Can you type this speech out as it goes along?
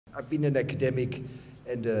I've been an academic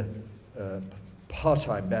and a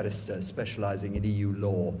part-time barrister specializing in EU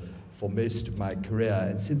law for most of my career,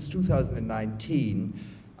 and since 2019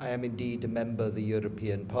 I am indeed a member of the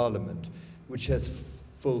European Parliament, which has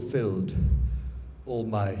fulfilled all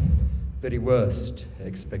my very worst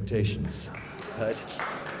expectations. Right?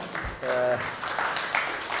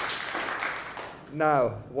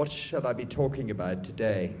 Now, what shall I be talking about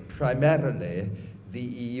today? Primarily the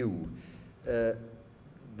EU,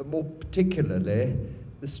 but more particularly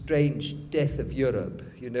the strange death of Europe.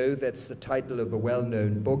 You know, that's the title of a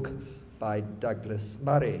well-known book by Douglas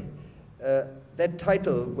Murray. That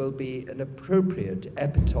title will be an appropriate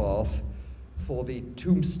epitaph for the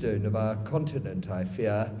tombstone of our continent, I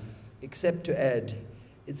fear, except to add,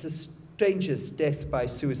 it's the strangest death by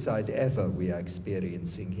suicide ever we are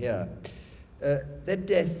experiencing here. That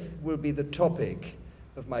death will be the topic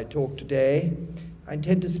of my talk today. I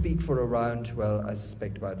intend to speak for around, well, I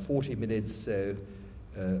suspect about 40 minutes, so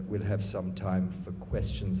we'll have some time for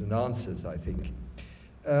questions and answers, I think.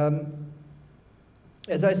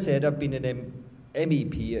 As I said, I've been an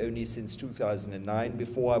MEP only since 2009.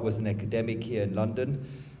 Before I was an academic here in London.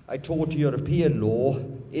 I taught European law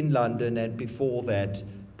in London, and before that,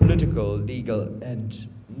 political, legal, and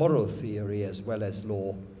moral theory, as well as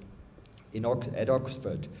law at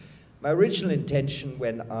Oxford. My original intention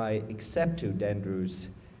when I accepted Andrew's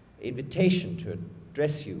invitation to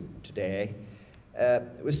address you today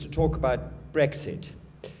was to talk about Brexit.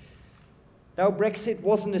 Now, Brexit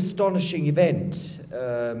was an astonishing event.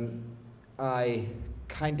 I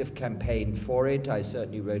kind of campaigned for it. I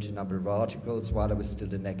certainly wrote a number of articles while I was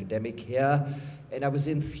still an academic here, and I was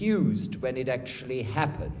enthused when it actually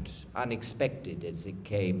happened, unexpected as it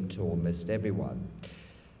came to almost everyone.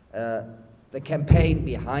 The campaign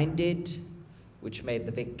behind it, which made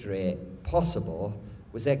the victory possible,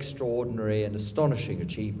 was extraordinary and astonishing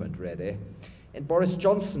achievement, really. And Boris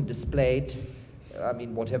Johnson displayed, I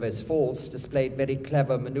mean, whatever is false, displayed very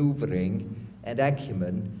clever maneuvering and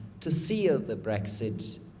acumen to seal the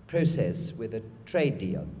Brexit process with a trade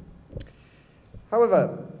deal.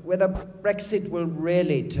 However, whether Brexit will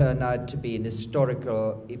really turn out to be an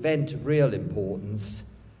historical event of real importance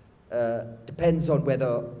depends on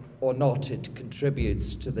whether or not it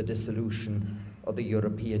contributes to the dissolution of the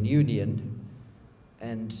European Union,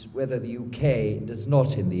 and whether the UK does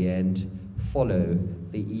not, in the end, follow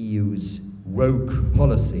the EU's woke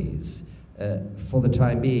policies. For the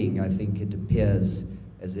time being, I think it appears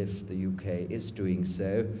as if the UK is doing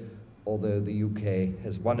so, although the UK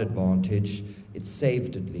has one advantage: it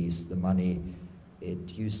saved at least the money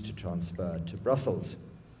it used to transfer to Brussels.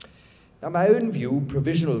 Now, my own view,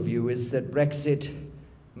 provisional view, is that Brexit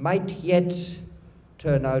might yet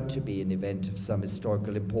turn out to be an event of some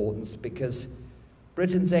historical importance, because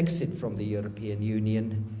Britain's exit from the European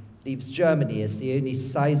Union leaves Germany as the only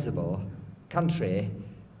sizable country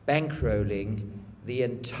bankrolling the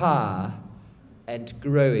entire and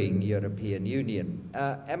growing European Union.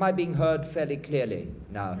 Am I being heard fairly clearly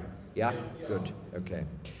now? Yeah? Good, okay.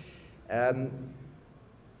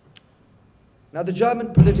 Now, the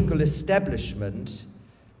German political establishment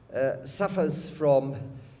suffers from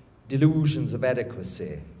delusions of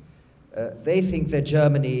adequacy. They think that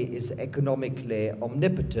Germany is economically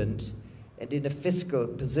omnipotent and in a fiscal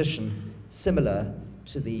position similar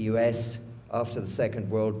to the US after the Second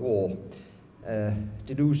World War.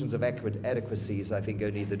 Delusions of adequacies, I think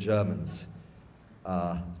only the Germans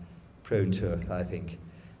are prone to, I think.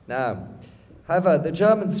 Now, however, the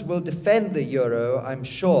Germans will defend the euro, I'm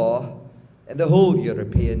sure, and the whole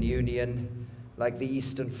European Union like the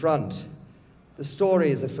Eastern Front. The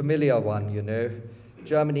story is a familiar one, you know.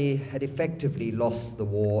 Germany had effectively lost the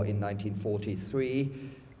war in 1943,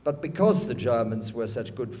 but because the Germans were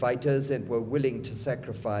such good fighters and were willing to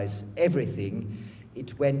sacrifice everything,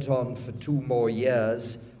 it went on for 2 more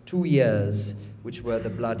years, 2 years, which were the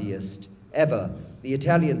bloodiest ever. The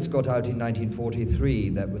Italians got out in 1943,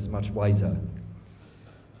 that was much wiser.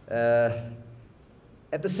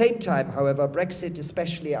 At the same time, however, Brexit,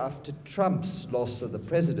 especially after Trump's loss of the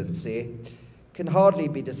presidency, can hardly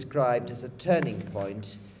be described as a turning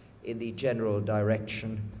point in the general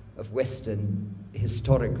direction of Western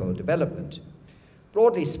historical development.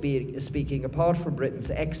 Broadly speaking, apart from Britain's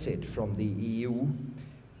exit from the EU,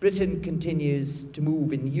 Britain continues to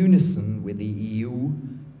move in unison with the EU,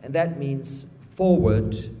 and that means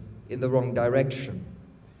forward in the wrong direction,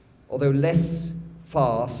 although less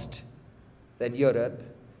fast than Europe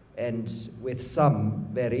and with some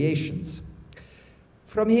variations.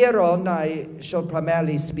 From here on, I shall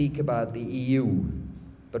primarily speak about the EU,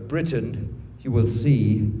 but Britain, you will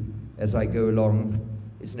see as I go along,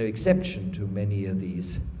 is no exception to many of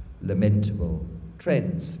these lamentable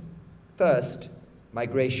trends. First,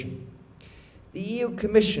 migration. The EU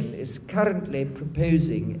Commission is currently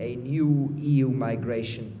proposing a new EU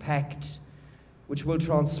migration pact which will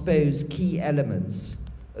transpose key elements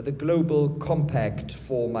of the Global Compact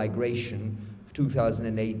for Migration of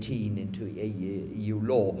 2018 into EU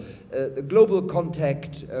law. The Global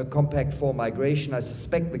Compact for Migration, I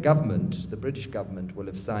suspect the British government will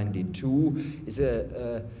have signed it too, is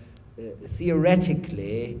a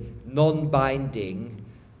theoretically non-binding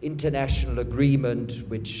international agreement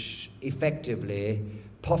which effectively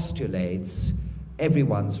postulates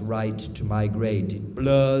everyone's right to migrate. It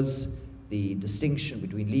blurs the distinction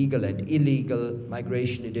between legal and illegal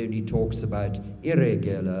migration. It only talks about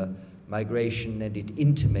irregular migration, and it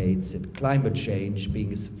intimates that climate change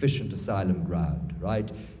being a sufficient asylum ground,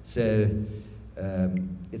 right? So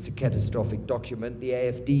it's a catastrophic document. The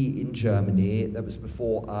AfD in Germany, that was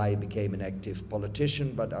before I became an active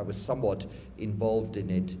politician, but I was somewhat involved in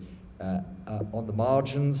it on the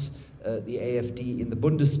margins. The AfD in the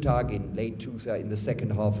Bundestag in the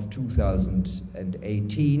second half of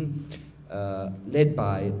 2018, led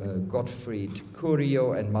by Gottfried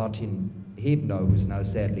Curio and Martin Hebner, who's now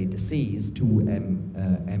sadly deceased, two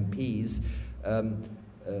MPs,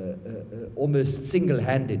 almost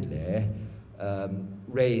single-handedly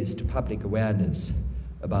raised public awareness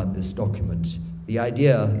about this document. The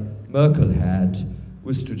idea Merkel had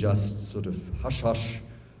was to just sort of hush-hush,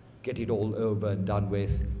 get it all over and done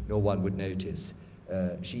with, no one would notice.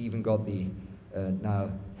 She even got the now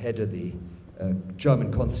head of the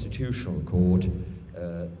German Constitutional Court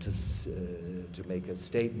to make a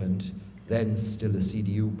statement, then still a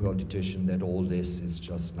CDU politician, that all this is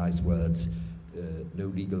just nice words, no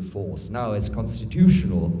legal force. Now, as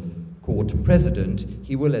Constitutional Court President,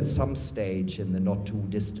 he will at some stage in the not too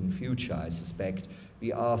distant future, I suspect,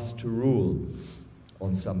 be asked to rule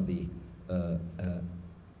on some of the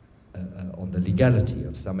on the legality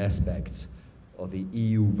of some aspects of the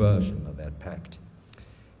EU version of that pact.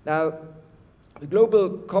 Now, the Global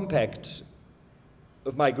Compact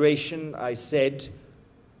of Migration, I said,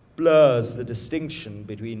 blurs the distinction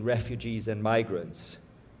between refugees and migrants.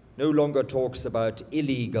 No longer talks about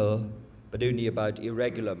illegal, but only about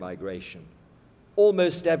irregular migration.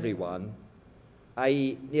 Almost everyone,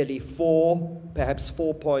 i.e. nearly 4, perhaps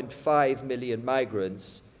 4.5 million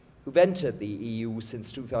migrants who've entered the EU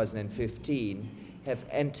since 2015 have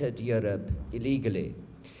entered Europe illegally.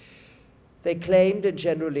 They claimed and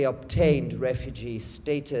generally obtained refugee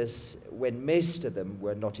status when most of them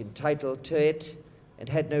were not entitled to it and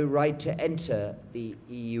had no right to enter the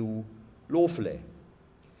EU lawfully.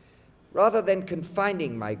 Rather than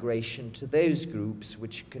confining migration to those groups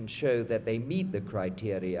which can show that they meet the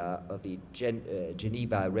criteria of the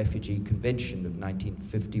Geneva Refugee Convention of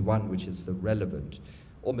 1951, which is the relevant,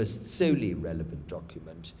 almost solely relevant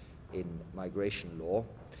document in migration law.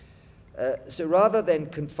 So rather than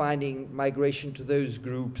confining migration to those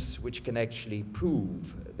groups which can actually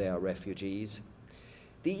prove they are refugees,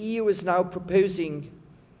 the EU is now proposing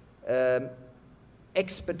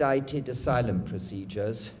expedited asylum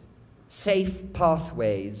procedures, safe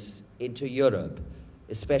pathways into Europe,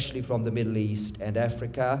 especially from the Middle East and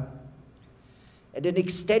Africa, and an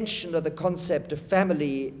extension of the concept of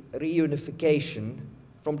family reunification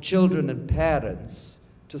from children and parents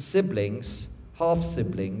to siblings,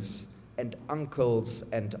 half-siblings, and uncles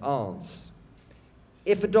and aunts.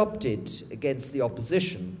 If adopted against the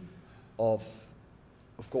opposition of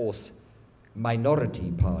course,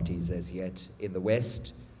 minority parties as yet in the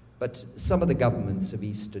West, but some of the governments of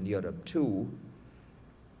Eastern Europe too,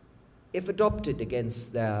 if adopted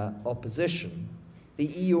against their opposition, the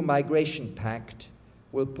EU Migration Pact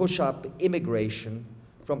will push up immigration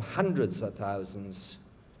from hundreds of thousands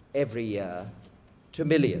every year to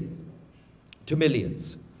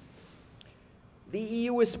millions. The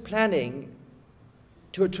EU is planning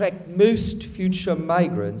to attract most future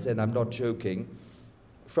migrants, and I'm not joking,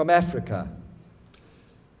 from Africa.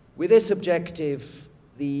 With this objective,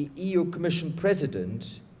 the EU Commission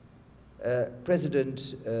President,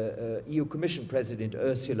 EU Commission President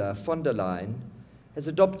Ursula von der Leyen has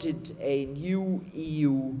adopted a new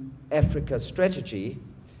EU Africa strategy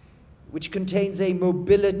which contains a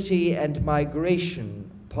mobility and migration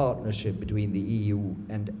partnership between the EU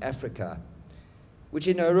and Africa, which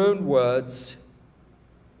in her own words,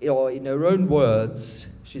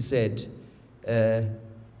 she said,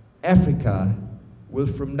 Africa will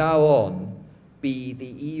from now on be the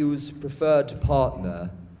EU's preferred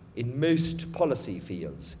partner in most policy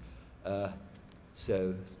fields.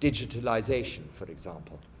 So digitalization, for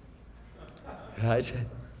example, right?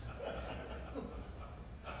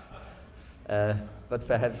 but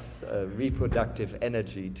perhaps reproductive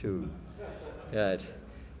energy too. Right.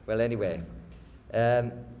 Well, anyway. The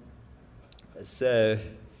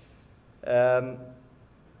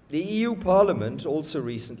EU Parliament also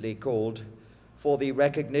recently called for the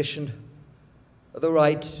recognition of the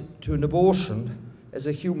right to an abortion as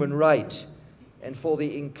a human right and for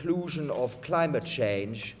the inclusion of climate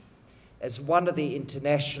change as one of the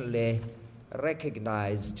internationally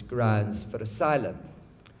recognized grounds for asylum.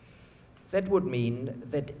 That would mean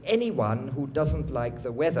that anyone who doesn't like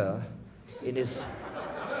the weather in his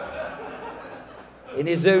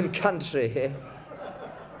own country,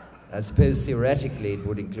 I suppose theoretically it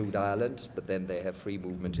would include Ireland, but then they have free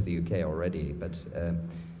movement to the UK already. But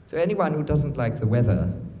so anyone who doesn't like the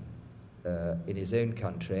weather in his own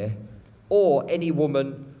country, or any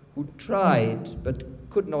woman who tried but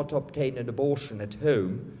could not obtain an abortion at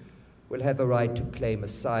home, will have the right to claim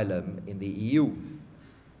asylum in the EU.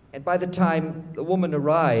 And by the time the woman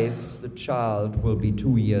arrives, the child will be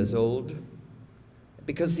 2 years old.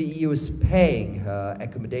 Because the EU is paying her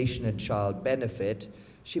accommodation and child benefit,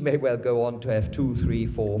 she may well go on to have 2, 3,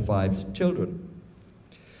 4, 5 children.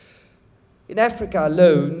 In Africa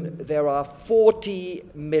alone, there are 40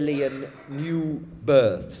 million new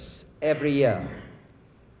births every year.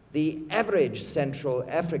 The average Central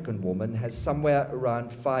African woman has somewhere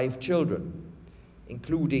around 5 children,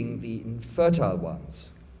 including the infertile ones.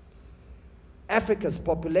 Africa's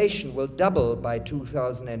population will double by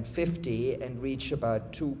 2050 and reach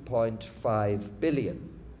about 2.5 billion.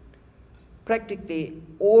 Practically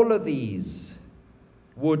all of these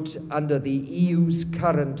would, under the EU's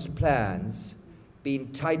current plans, be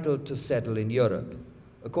entitled to settle in Europe.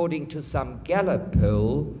 According to some Gallup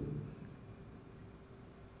poll,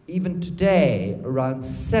 even today, around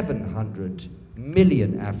 700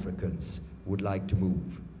 million Africans would like to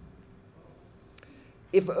move.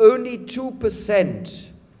 If only 2%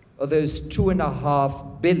 of those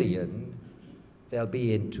 2.5 billion, there'll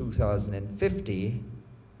be in 2050,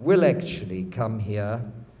 will actually come here,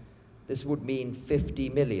 this would mean 50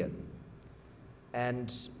 million.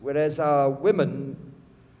 And whereas our women,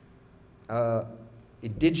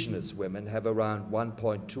 indigenous women, have around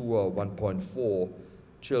 1.2 or 1.4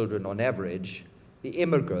 children on average, the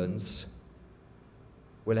immigrants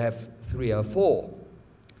will have 3 or 4.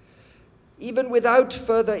 Even without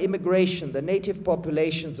further immigration, the native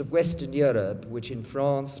populations of Western Europe, which in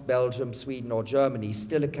France, Belgium, Sweden, or Germany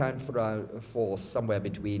still account for somewhere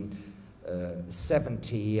between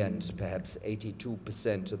 70 and perhaps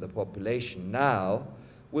 82% of the population now,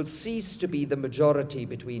 will cease to be the majority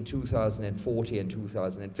between 2040 and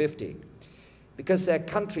 2050, because their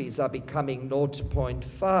countries are becoming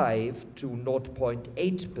 0.5 to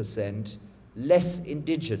 0.8% less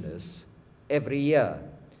indigenous every year,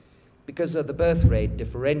 because of the birth rate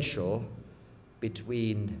differential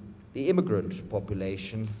between the immigrant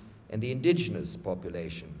population and the indigenous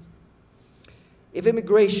population. If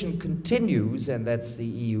immigration continues, and that's the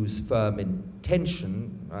EU's firm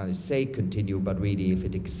intention, I say continue, but really if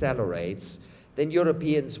it accelerates, then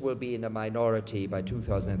Europeans will be in a minority by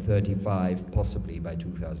 2035, possibly by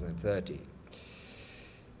 2030.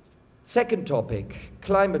 Second topic,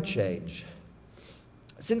 climate change.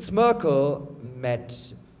 Since Merkel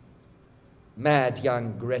met mad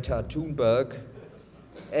young Greta Thunberg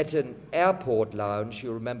at an airport lounge,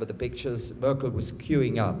 you remember the pictures, Merkel was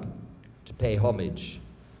queuing up to pay homage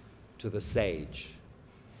to the sage.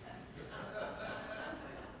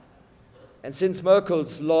 And since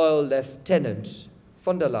Merkel's loyal lieutenant,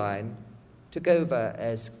 von der Leyen, took over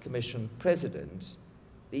as Commission President,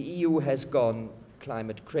 the EU has gone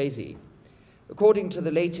climate crazy. According to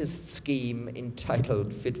the latest scheme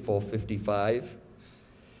entitled Fit for 55,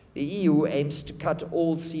 the EU aims to cut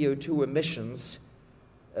all CO2 emissions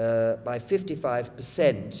by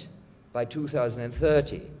 55% by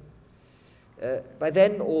 2030. By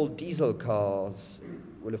then, all diesel cars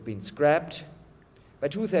will have been scrapped. By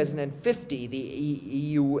 2050, the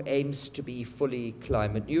EU aims to be fully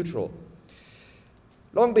climate neutral.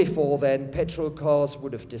 Long before then, petrol cars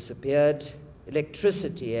would have disappeared,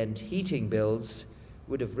 electricity and heating bills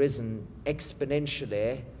would have risen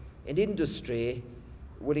exponentially, and industry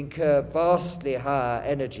will incur vastly higher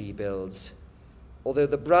energy bills, although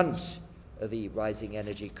the brunt of the rising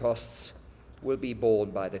energy costs will be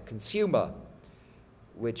borne by the consumer,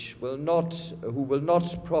 who will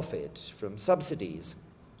not profit from subsidies.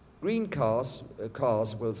 Green cars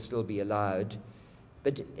will still be allowed,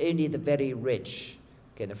 but only the very rich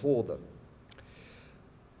can afford them.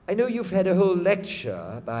 I know you've had a whole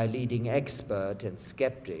lecture by a leading expert and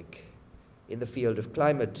skeptic in the field of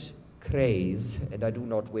climate craze, and I do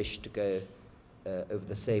not wish to go over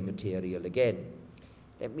the same material again.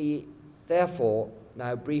 Let me therefore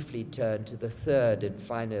now briefly turn to the third and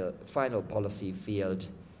final policy field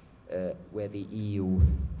where the EU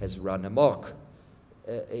has run amok.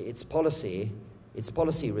 Its policy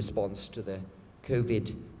response to the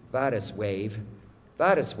COVID virus wave,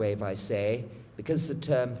 I say, because the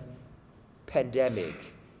term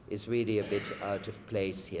pandemic is really a bit out of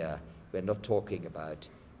place here. We're not talking about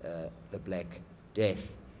the Black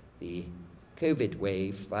Death. The COVID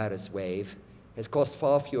wave, virus wave, has cost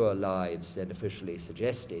far fewer lives than officially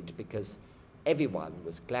suggested, because everyone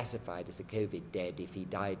was classified as a COVID dead if he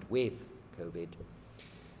died with COVID.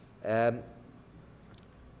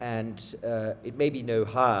 It may be no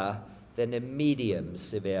higher than a medium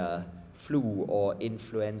severe flu or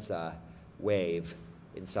influenza wave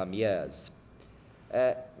in some years.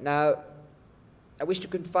 Now, I wish to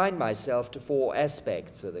confine myself to 4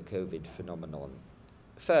 aspects of the COVID phenomenon.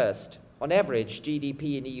 First, on average,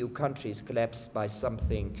 GDP in EU countries collapsed by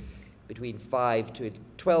something between 5 to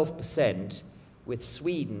 12%, with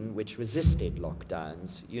Sweden, which resisted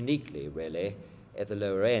lockdowns, uniquely really, at the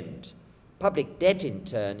lower end. Public debt, in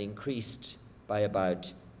turn, increased by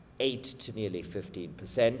about 8 to nearly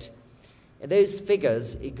 15%. And those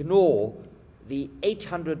figures ignore the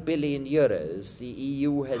 800 billion euros the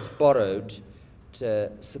EU has borrowed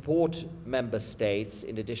to support member states,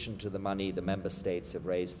 in addition to the money the member states have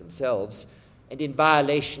raised themselves, and in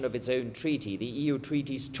violation of its own treaty. The EU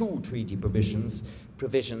treaty's 2 treaty provisions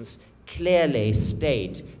clearly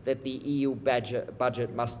state that the EU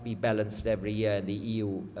budget must be balanced every year, and the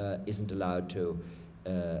EU isn't allowed to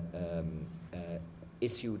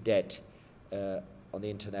issue debt on the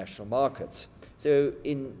international markets. So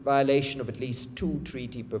in violation of at least 2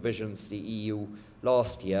 treaty provisions, the EU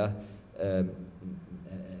last year,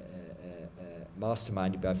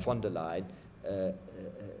 masterminded by von der Leyen,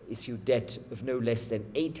 issued debt of no less than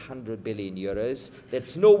 800 billion euros.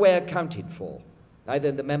 That's nowhere accounted for, neither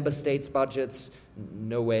in the member states' budgets,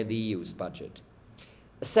 nowhere in the EU's budget.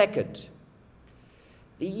 Second,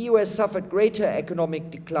 the EU has suffered greater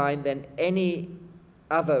economic decline than any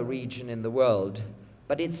other region in the world,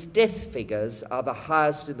 but its death figures are the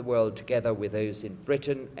highest in the world, together with those in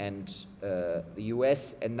Britain and the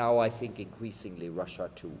US, and now I think increasingly Russia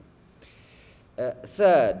too.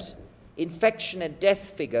 Third, infection and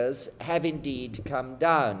death figures have indeed come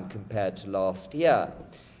down compared to last year,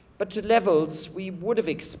 but to levels we would have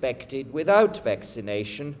expected without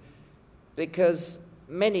vaccination, because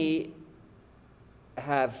many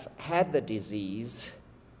have had the disease,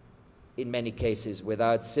 in many cases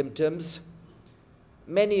without symptoms.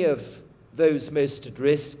 Many of those most at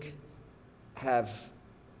risk have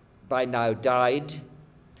by now died,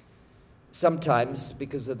 sometimes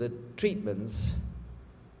because of the treatments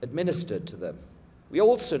administered to them. We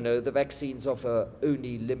also know the vaccines offer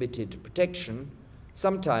only limited protection,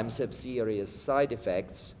 sometimes have serious side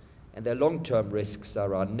effects, and their long-term risks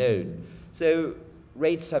are unknown. So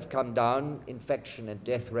rates have come down, infection and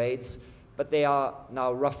death rates, but they are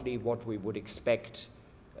now roughly what we would expect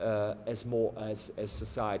as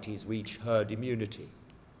societies reach herd immunity.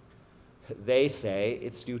 They say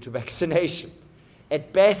it's due to vaccination.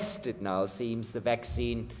 At best, it now seems the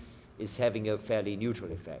vaccine is having a fairly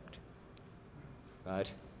neutral effect,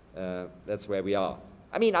 right? That's where we are.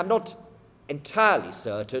 I mean, I'm not entirely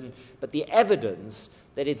certain, but the evidence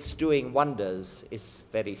that it's doing wonders is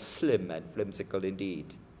very slim and flimsical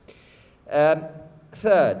indeed.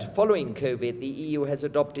 Third, following COVID, the EU has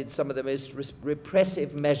adopted some of the most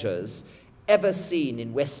repressive measures ever seen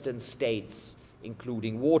in Western states,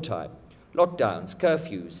 including wartime. Lockdowns,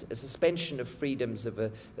 curfews, a suspension of freedoms of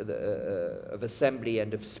assembly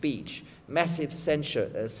and of speech, massive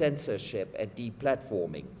censorship and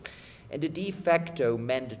deplatforming, and a de facto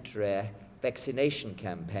mandatory vaccination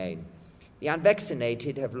campaign. The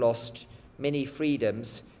unvaccinated have lost many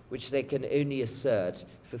freedoms which they can only assert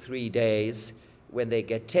for 3 days when they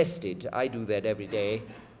get tested. I do that every day,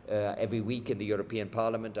 every week in the European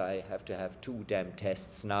Parliament. I have to have 2 damn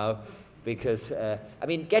tests now, because, I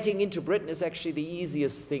mean, getting into Britain is actually the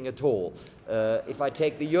easiest thing at all. If I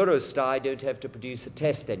take the Eurostar, I don't have to produce a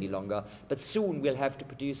test any longer, but soon we'll have to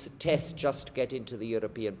produce a test just to get into the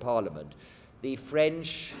European Parliament. The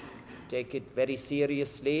French take it very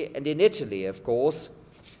seriously, and in Italy, of course,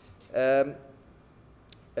 you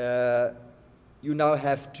now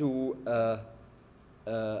have to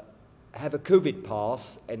have a COVID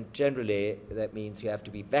pass, and generally that means you have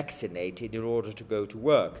to be vaccinated in order to go to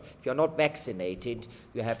work. If you're not vaccinated,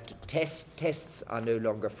 you have to test. Tests are no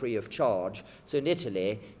longer free of charge. So in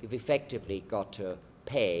Italy, you've effectively got to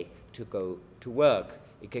pay to go to work.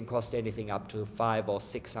 It can cost anything up to 500 or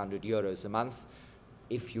 600 euros a month.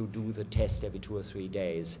 if you do the test every 2 or 3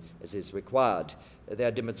 days, as is required. There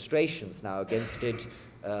are demonstrations now against it.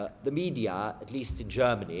 The media, at least in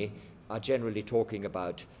Germany, are generally talking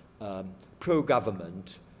about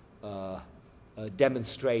pro-government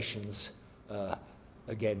demonstrations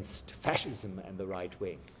against fascism and the right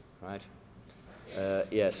wing, right?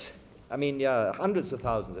 Yes. I mean, yeah, hundreds of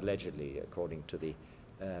thousands allegedly, according to the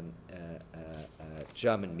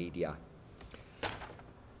German media.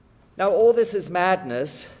 Now, all this is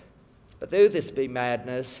madness, but though this be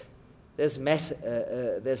madness, there's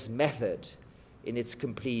method in its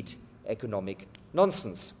complete economic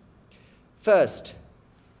nonsense. First,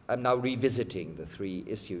 I'm now revisiting the 3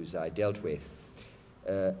 issues I dealt with,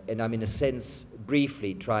 and I'm in a sense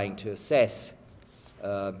briefly trying to assess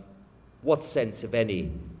what sense, if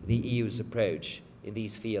any, the EU's approach in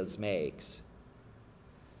these fields makes.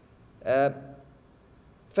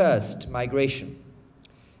 First, migration.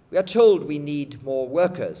 We are told we need more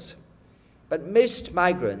workers, but most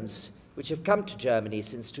migrants which have come to Germany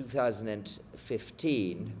since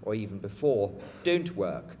 2015, or even before, don't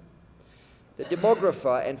work. The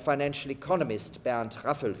demographer and financial economist Bernd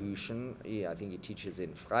Raffelhüschen, I think he teaches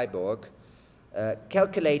in Freiburg,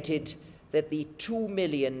 calculated that the 2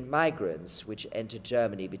 million migrants which entered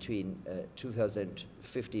Germany between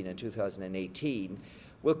 2015 and 2018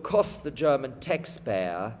 will cost the German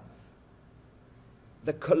taxpayer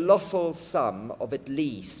the colossal sum of at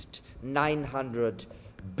least 900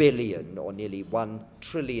 billion, or nearly 1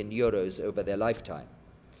 trillion euros over their lifetime.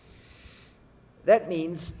 That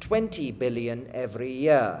means 20 billion every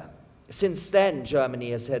year. Since then, Germany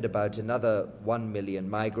has had about another 1 million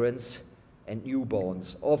migrants and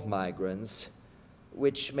newborns of migrants,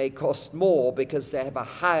 which may cost more because they have a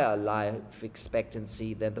higher life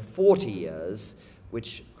expectancy than the 40 years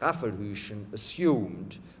which Raffelhüschen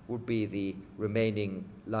assumed would be the remaining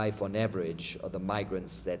life on average of the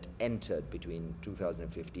migrants that entered between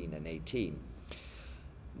 2015 and 18.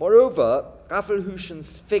 Moreover,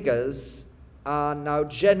 Raffelhüschen's figures are now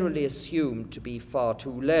generally assumed to be far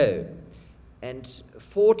too low, and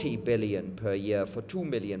 40 billion per year for 2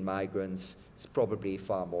 million migrants is probably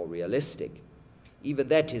far more realistic. Even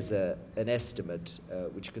that is an estimate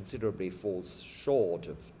which considerably falls short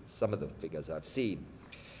of some of the figures I've seen.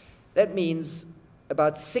 That means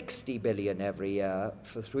about 60 billion every year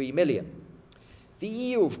for 3 million. The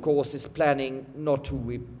EU, of course, is planning not to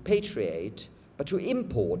repatriate, but to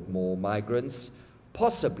import more migrants.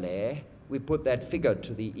 Possibly, we put that figure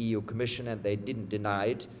to the EU Commission and they didn't deny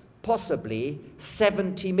it, possibly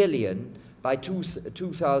 70 million by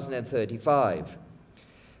 2035.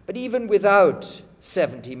 But even without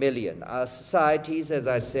 70 million, our societies, as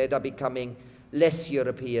I said, are becoming less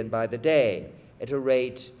European by the day at a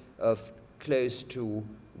rate of close to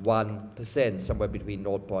 1%, somewhere between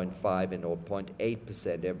 0.5 and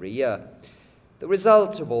 0.8% every year. The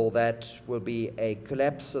result of all that will be a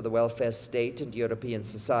collapse of the welfare state, and European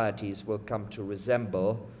societies will come to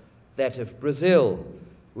resemble that of Brazil,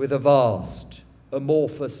 with a vast,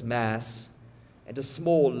 amorphous mass and a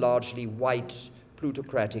small, largely white,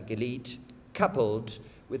 plutocratic elite, coupled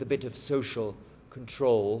with a bit of social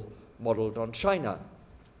control modeled on China.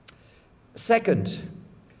 Second,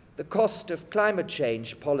 the cost of climate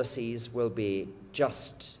change policies will be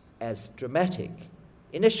just as dramatic.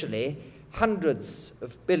 Initially, hundreds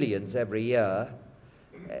of billions every year,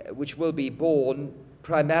 which will be borne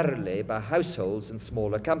primarily by households and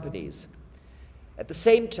smaller companies. At the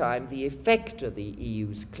same time, the effect of the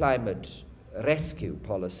EU's climate rescue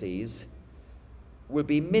policies will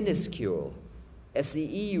be minuscule, as the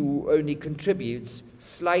EU only contributes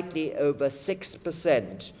slightly over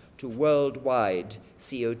 6% to worldwide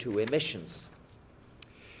CO2 emissions.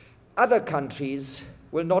 Other countries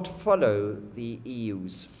will not follow the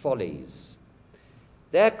EU's follies.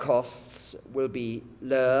 Their costs will be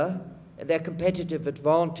lower, and their competitive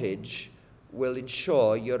advantage will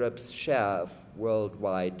ensure Europe's share of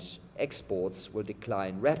worldwide exports will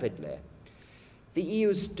decline rapidly. The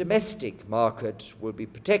EU's domestic market will be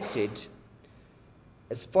protected,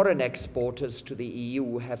 as foreign exporters to the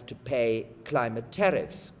EU have to pay climate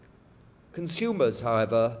tariffs. Consumers,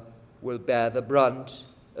 however, will bear the brunt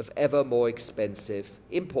of ever more expensive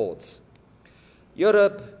imports.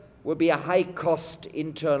 Europe will be a high-cost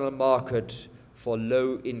internal market for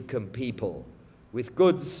low-income people, with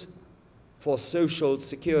goods for social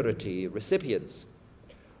security recipients.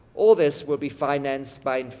 All this will be financed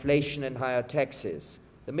by inflation and higher taxes.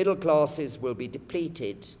 The middle classes will be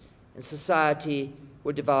depleted, and society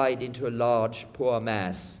will divide into a large poor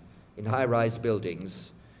mass in high-rise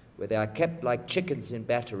buildings, where they are kept like chickens in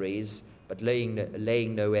batteries, but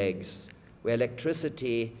laying no eggs, where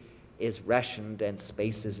electricity is rationed and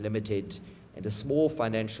space is limited, and a small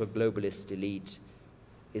financial globalist elite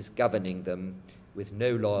is governing them with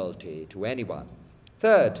no loyalty to anyone.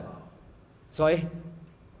 Third, sorry?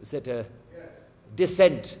 Is that a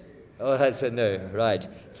dissent? Oh, that's a no, right.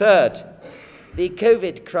 Third, the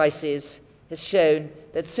COVID crisis has shown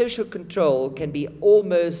that social control can be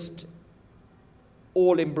almost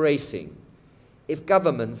all-embracing if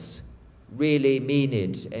governments really mean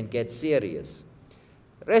it and get serious.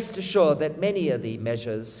 Rest assured that many of the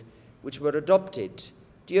measures which were adopted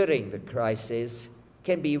during the crisis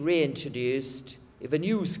can be reintroduced if a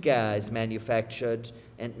new scare is manufactured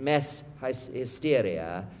and mass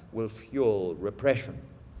hysteria will fuel repression.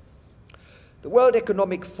 The World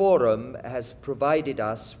Economic Forum has provided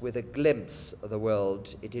us with a glimpse of the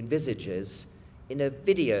world it envisages in a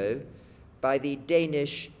video by the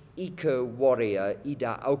Danish eco-warrior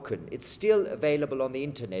Ida Auken. It's still available on the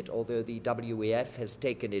internet, although the WEF has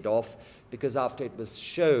taken it off, because after it was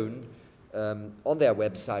shown on their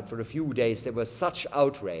website for a few days, there was such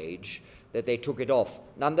outrage that they took it off.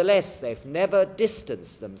 Nonetheless, they've never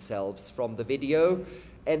distanced themselves from the video,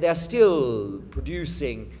 and they're still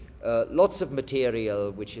producing lots of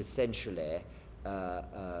material which essentially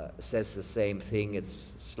says the same thing.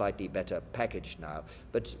 It's slightly better packaged now.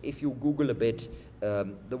 But if you Google a bit,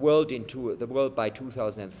 the world by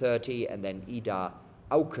 2030, and then Ida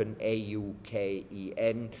Auken,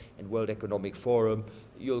 A-U-K-E-N, and World Economic Forum,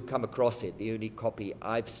 you'll come across it. The only copy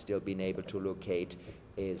I've still been able to locate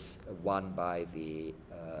is one by the,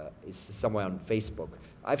 is somewhere on Facebook.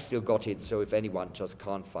 I've still got it, so if anyone just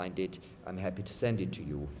can't find it, I'm happy to send it to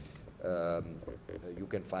you. You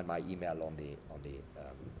can find my email on the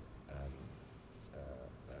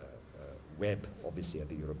web, obviously, at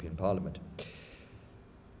the European Parliament.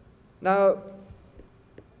 Now,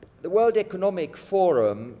 the World Economic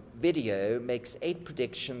Forum video makes 8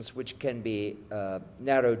 predictions which can be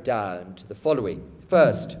narrowed down to the following.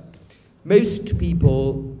 First, most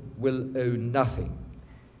people will own nothing.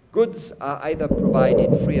 Goods are either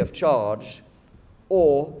provided free of charge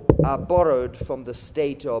or are borrowed from the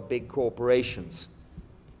state or big corporations,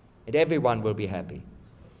 and everyone will be happy.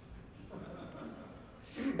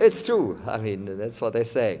 It's true. I mean, that's what they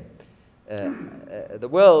say. The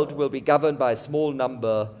world will be governed by a small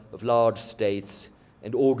number of large states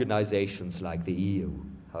and organizations like the EU.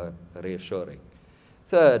 How reassuring.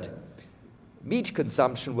 Third, meat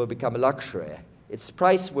consumption will become a luxury. Its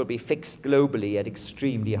price will be fixed globally at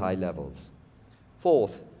extremely high levels.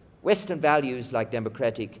 Fourth, Western values like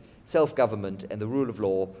democratic self-government and the rule of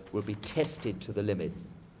law will be tested to the limit.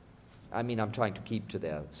 I mean, I'm trying to keep to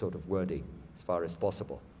their sort of wording as far as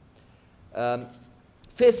possible.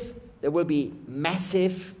 Fifth, there will be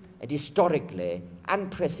massive and historically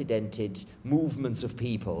unprecedented movements of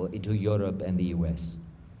people into Europe and the US.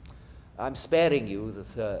 I'm sparing you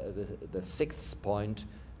the sixth point,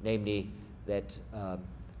 namely that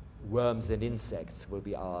worms and insects will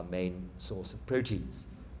be our main source of proteins.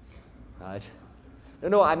 Right?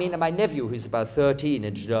 No, I mean, my nephew, who's about 13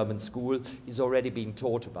 in German school, he's already being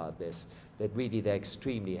taught about this, that really they're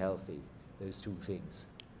extremely healthy, those two things.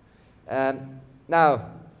 Now,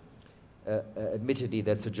 admittedly,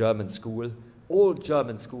 that's a German school. All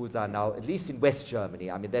German schools are now, at least in West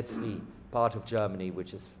Germany, I mean, that's the part of Germany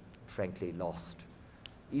which is frankly lost.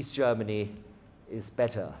 East Germany is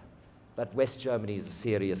better, but West Germany is a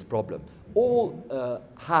serious problem. All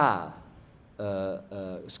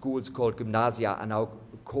schools called Gymnasia are now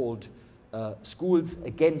called schools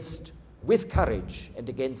with courage and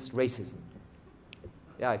against racism.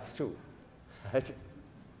 Yeah, it's true.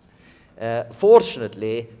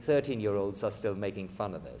 Fortunately, 13-year-olds are still making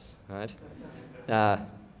fun of this, right?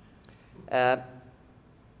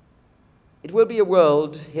 It will be a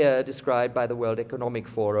world here described by the World Economic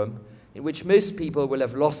Forum in which most people will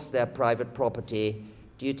have lost their private property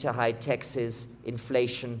due to high taxes,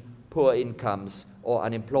 inflation, poor incomes, or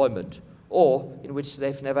unemployment, or in which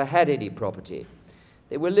they've never had any property.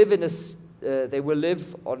 They will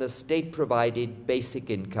live on a state-provided basic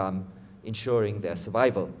income, ensuring their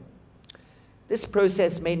survival. This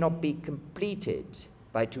process may not be completed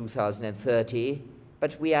by 2030,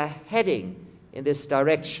 but we are heading in this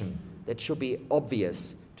direction that should be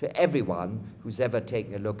obvious to everyone who's ever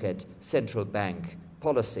taken a look at central bank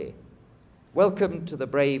policy. Welcome to the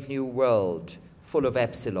brave new world full of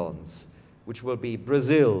epsilons, which will be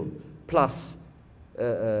Brazil plus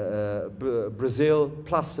a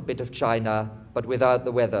bit of China, but without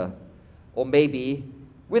the weather, or maybe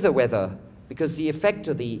with the weather, because the effect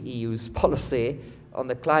of the EU's policy on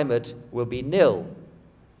the climate will be nil.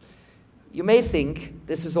 You may think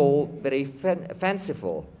this is all very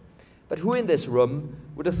fanciful, But who in this room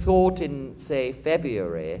would have thought in, say,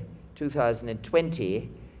 February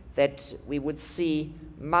 2020 that we would see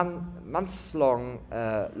months-long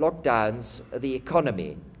lockdowns of the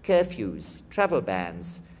economy, curfews, travel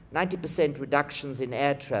bans, 90% reductions in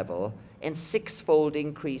air travel, and six-fold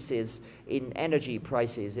increases in energy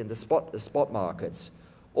prices in the spot markets.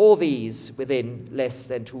 All these within less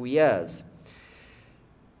than 2 years.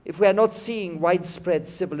 If we are not seeing widespread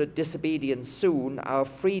civil disobedience soon, our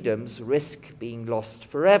freedoms risk being lost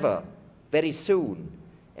forever, very soon,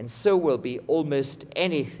 and so will be almost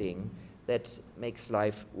anything that makes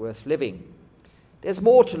life worth living. There's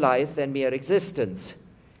more to life than mere existence,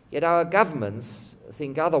 yet our governments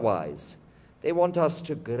think otherwise. They want us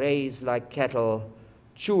to graze like cattle,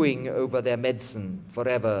 chewing over their medicine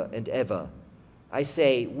forever and ever. I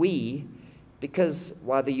say we, because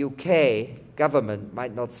while the UK government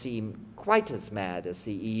might not seem quite as mad as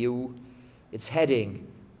the EU, it's heading,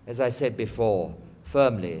 as I said before,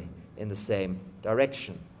 firmly in the same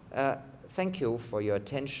direction. Thank you for your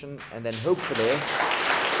attention, and then hopefully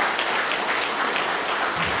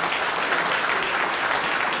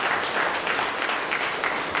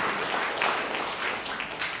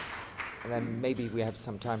and then maybe we have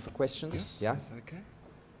some time for questions. Yes, yeah? okay.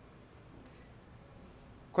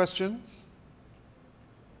 Questions?